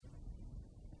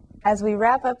As we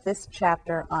wrap up this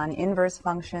chapter on inverse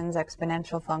functions,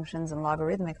 exponential functions, and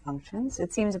logarithmic functions,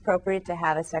 it seems appropriate to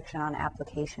have a section on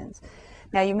applications.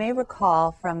 Now, you may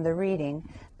recall from the reading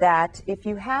that if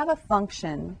you have a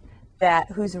function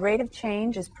whose rate of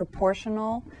change is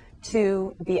proportional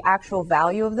to the actual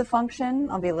value of the function,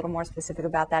 I'll be a little more specific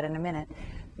about that in a minute,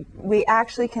 we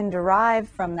actually can derive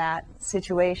from that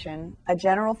situation a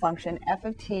general function f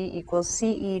of t equals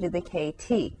ce to the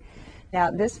kt. Now,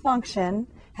 this function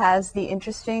has the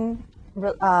interesting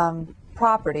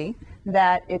property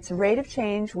that its rate of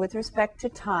change with respect to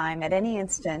time at any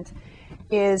instant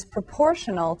is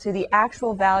proportional to the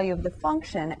actual value of the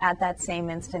function at that same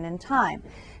instant in time.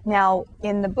 Now,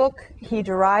 in the book, he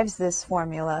derives this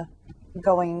formula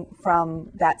going from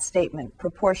that statement,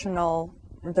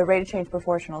 the rate of change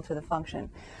proportional to the function.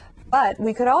 But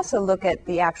we could also look at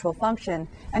the actual function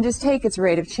and just take its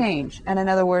rate of change. And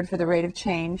another word for the rate of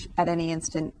change at any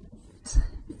instant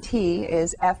t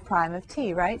is f prime of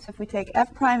t, right? So if we take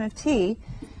f prime of t,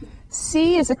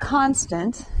 c is a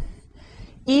constant,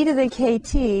 e to the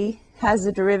kt has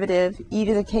the derivative e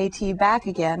to the kt back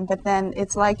again, but then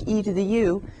it's like e to the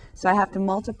u, so I have to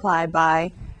multiply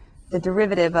by the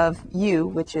derivative of u,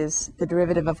 which is the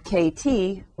derivative of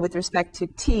kt with respect to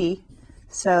t,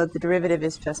 so the derivative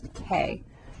is just k.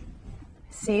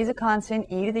 C is a constant,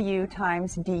 e to the u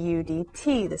times du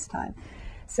dt this time.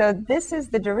 So this is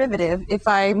the derivative. If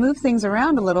I move things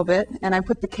around a little bit and I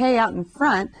put the k out in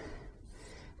front,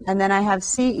 and then I have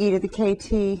c e to the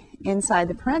kt inside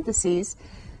the parentheses,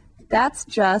 that's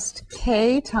just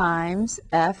k times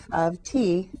f of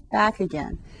t back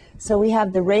again. So we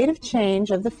have the rate of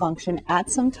change of the function at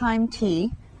some time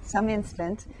t, some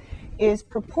instant, is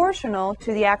proportional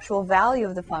to the actual value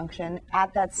of the function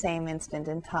at that same instant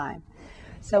in time.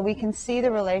 So we can see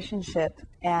the relationship,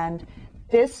 and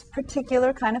this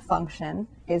particular kind of function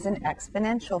is an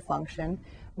exponential function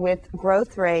with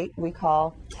growth rate we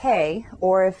call k,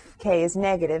 or if k is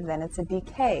negative, then it's a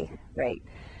decay rate.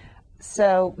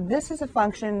 So this is a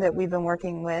function that we've been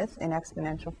working with in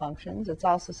exponential functions. It's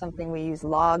also something we use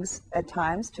logs at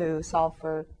times to solve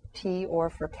for t or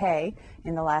for k.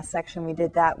 In the last section we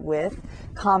did that with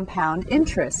compound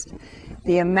interest.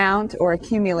 The amount or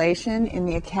accumulation in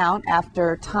the account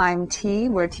after time t,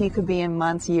 where t could be in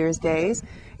months, years, days,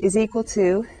 is equal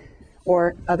to,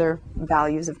 or other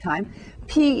values of time,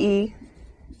 pe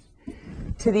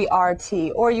to the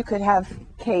rt, or you could have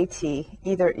kt.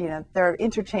 Either, they're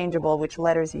interchangeable which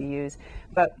letters you use,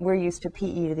 but we're used to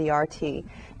pe to the rt.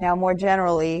 Now, more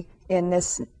generally, in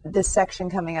this section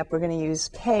coming up, we're going to use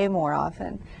k more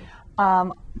often.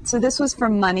 So this was for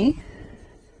money,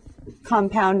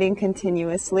 compounding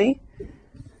continuously,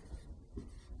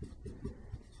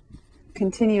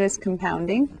 continuous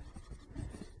compounding.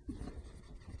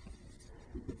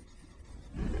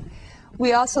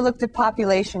 We also looked at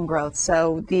population growth.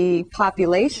 So the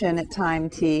population at time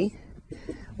t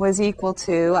was equal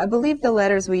to, I believe the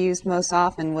letters we used most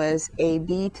often was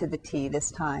ab to the t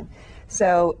this time.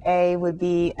 So A would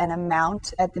be an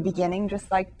amount at the beginning,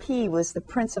 just like P was the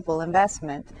principal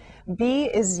investment. B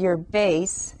is your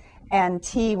base, and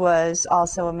T was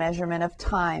also a measurement of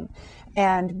time.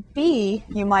 And B,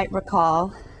 you might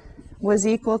recall, was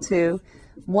equal to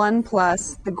 1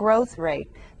 plus the growth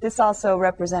rate. This also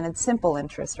represented simple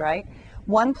interest, right?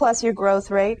 1 plus your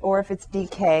growth rate, or if it's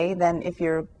decay, then if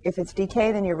it's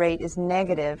decay, then your rate is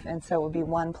negative, and so it would be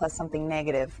 1 plus something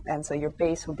negative, and so your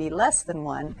base would be less than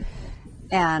 1.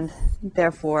 And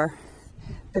therefore,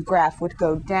 the graph would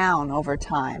go down over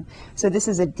time. So this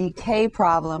is a decay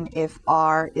problem if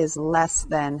R is less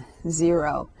than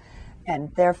 0,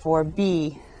 and therefore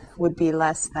B would be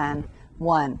less than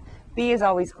 1. B is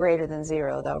always greater than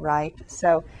 0, though, right?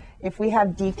 So if we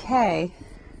have decay,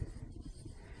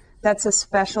 that's a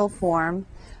special form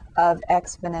of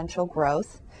exponential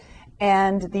growth,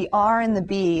 and the R in the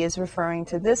B is referring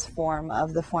to this form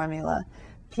of the formula,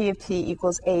 P of t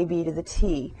equals AB to the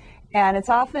t. And it's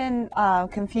often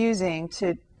confusing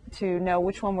to know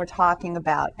which one we're talking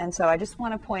about. And so I just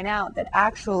want to point out that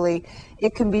actually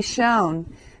it can be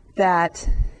shown that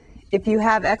if you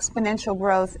have exponential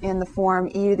growth in the form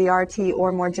e to the rt,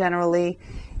 or more generally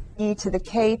e to the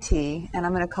kt, and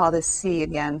I'm going to call this c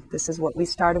again, this is what we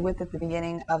started with at the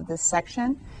beginning of this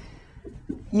section,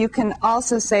 you can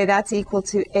also say that's equal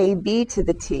to ab to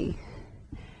the t.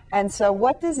 And so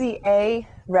what does the a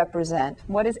represent?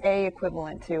 What is a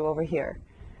equivalent to over here?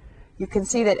 You can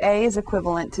see that a is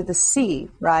equivalent to the c,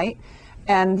 right?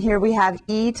 And here we have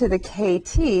e to the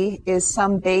kt is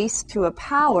some base to a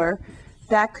power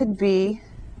that could be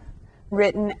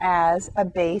written as a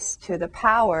base to the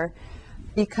power,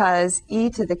 because e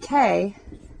to the k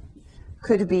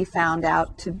could be found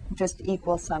out to just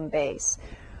equal some base.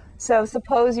 So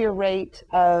suppose your rate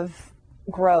of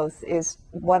growth is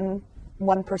 1%.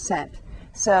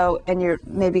 So, and you're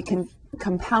maybe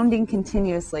compounding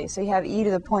continuously. So you have e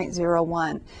to the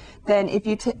 0.01. Then if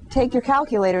you take your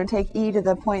calculator and take e to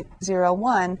the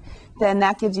 0.01, then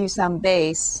that gives you some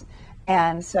base.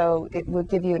 And so it would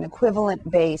give you an equivalent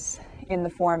base in the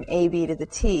form ab to the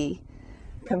t,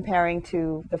 comparing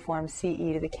to the form ce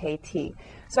to the kt.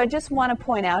 So I just want to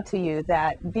point out to you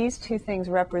that these two things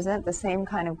represent the same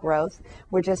kind of growth.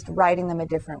 We're just writing them a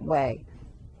different way.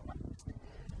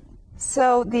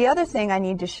 So the other thing I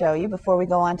need to show you before we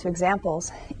go on to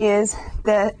examples is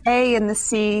the a and the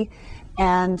c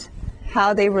and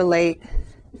how they relate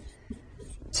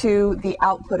to the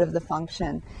output of the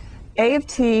function. A of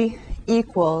t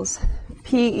equals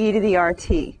p e to the rt.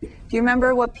 Do you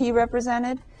remember what p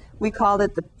represented? We called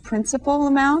it the principal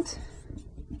amount.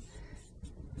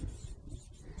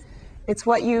 It's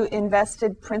what you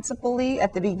invested principally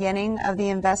at the beginning of the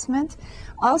investment.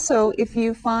 Also, if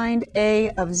you find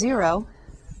a of 0,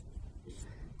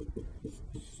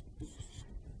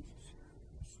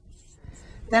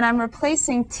 then I'm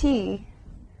replacing t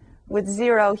with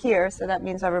 0 here, so that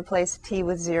means I replace t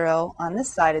with 0 on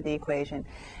this side of the equation.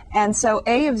 And so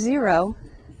a of 0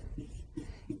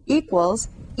 equals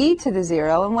e to the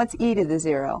 0, and what's e to the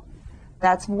 0?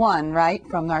 That's 1, right,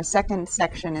 from our second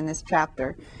section in this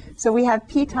chapter. So we have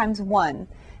p times 1.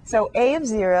 So a of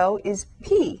 0 is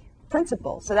p,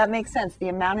 principal. So that makes sense. The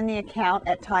amount in the account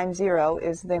at time 0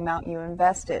 is the amount you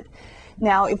invested.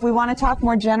 Now, if we want to talk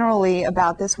more generally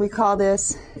about this, we call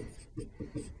this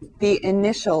the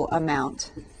initial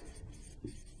amount.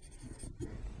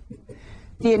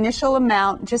 The initial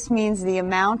amount just means the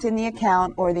amount in the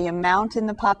account or the amount in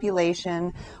the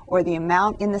population or the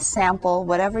amount in the sample,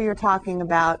 whatever you're talking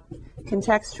about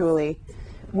contextually,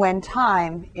 when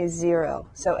time is 0.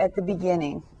 So at the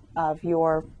beginning of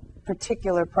your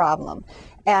particular problem.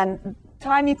 And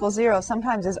time equals 0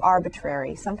 sometimes is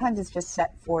arbitrary. Sometimes it's just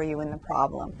set for you in the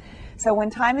problem. So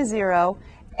when time is 0,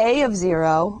 a of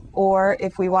 0, or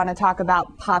if we want to talk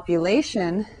about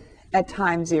population at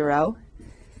time 0,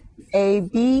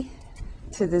 ab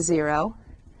to the 0,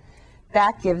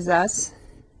 that gives us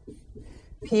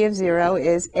p of 0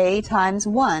 is a times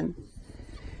 1.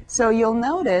 So you'll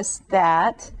notice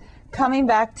that coming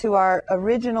back to our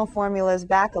original formulas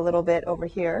back a little bit over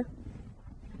here,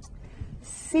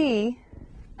 c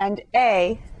and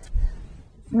a,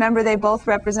 remember they both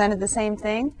represented the same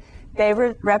thing? They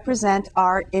represent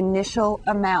our initial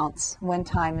amounts when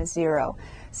time is 0.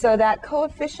 So that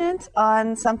coefficient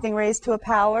on something raised to a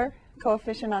power,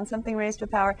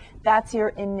 that's your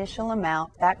initial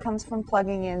amount. That comes from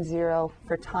plugging in 0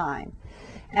 for time.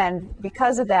 And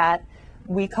because of that,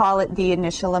 we call it the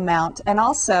initial amount. And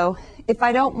also, if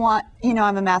I don't want,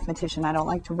 I'm a mathematician, I don't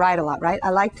like to write a lot, right? I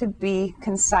like to be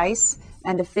concise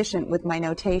and efficient with my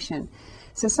notation.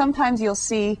 So sometimes you'll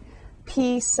see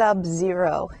p sub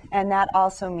 0, and that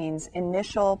also means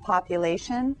initial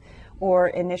population or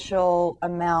initial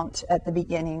amount at the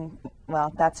beginning.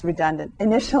 Well, that's redundant.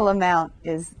 Initial amount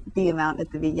is the amount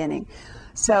at the beginning.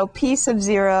 So p sub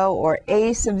 0 or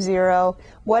a sub 0,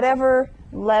 whatever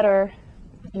letter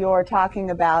you're talking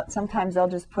about, sometimes they'll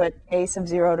just put a sub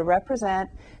 0 to represent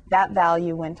that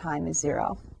value when time is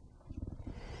 0.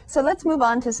 So let's move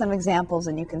on to some examples,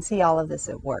 and you can see all of this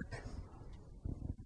at work.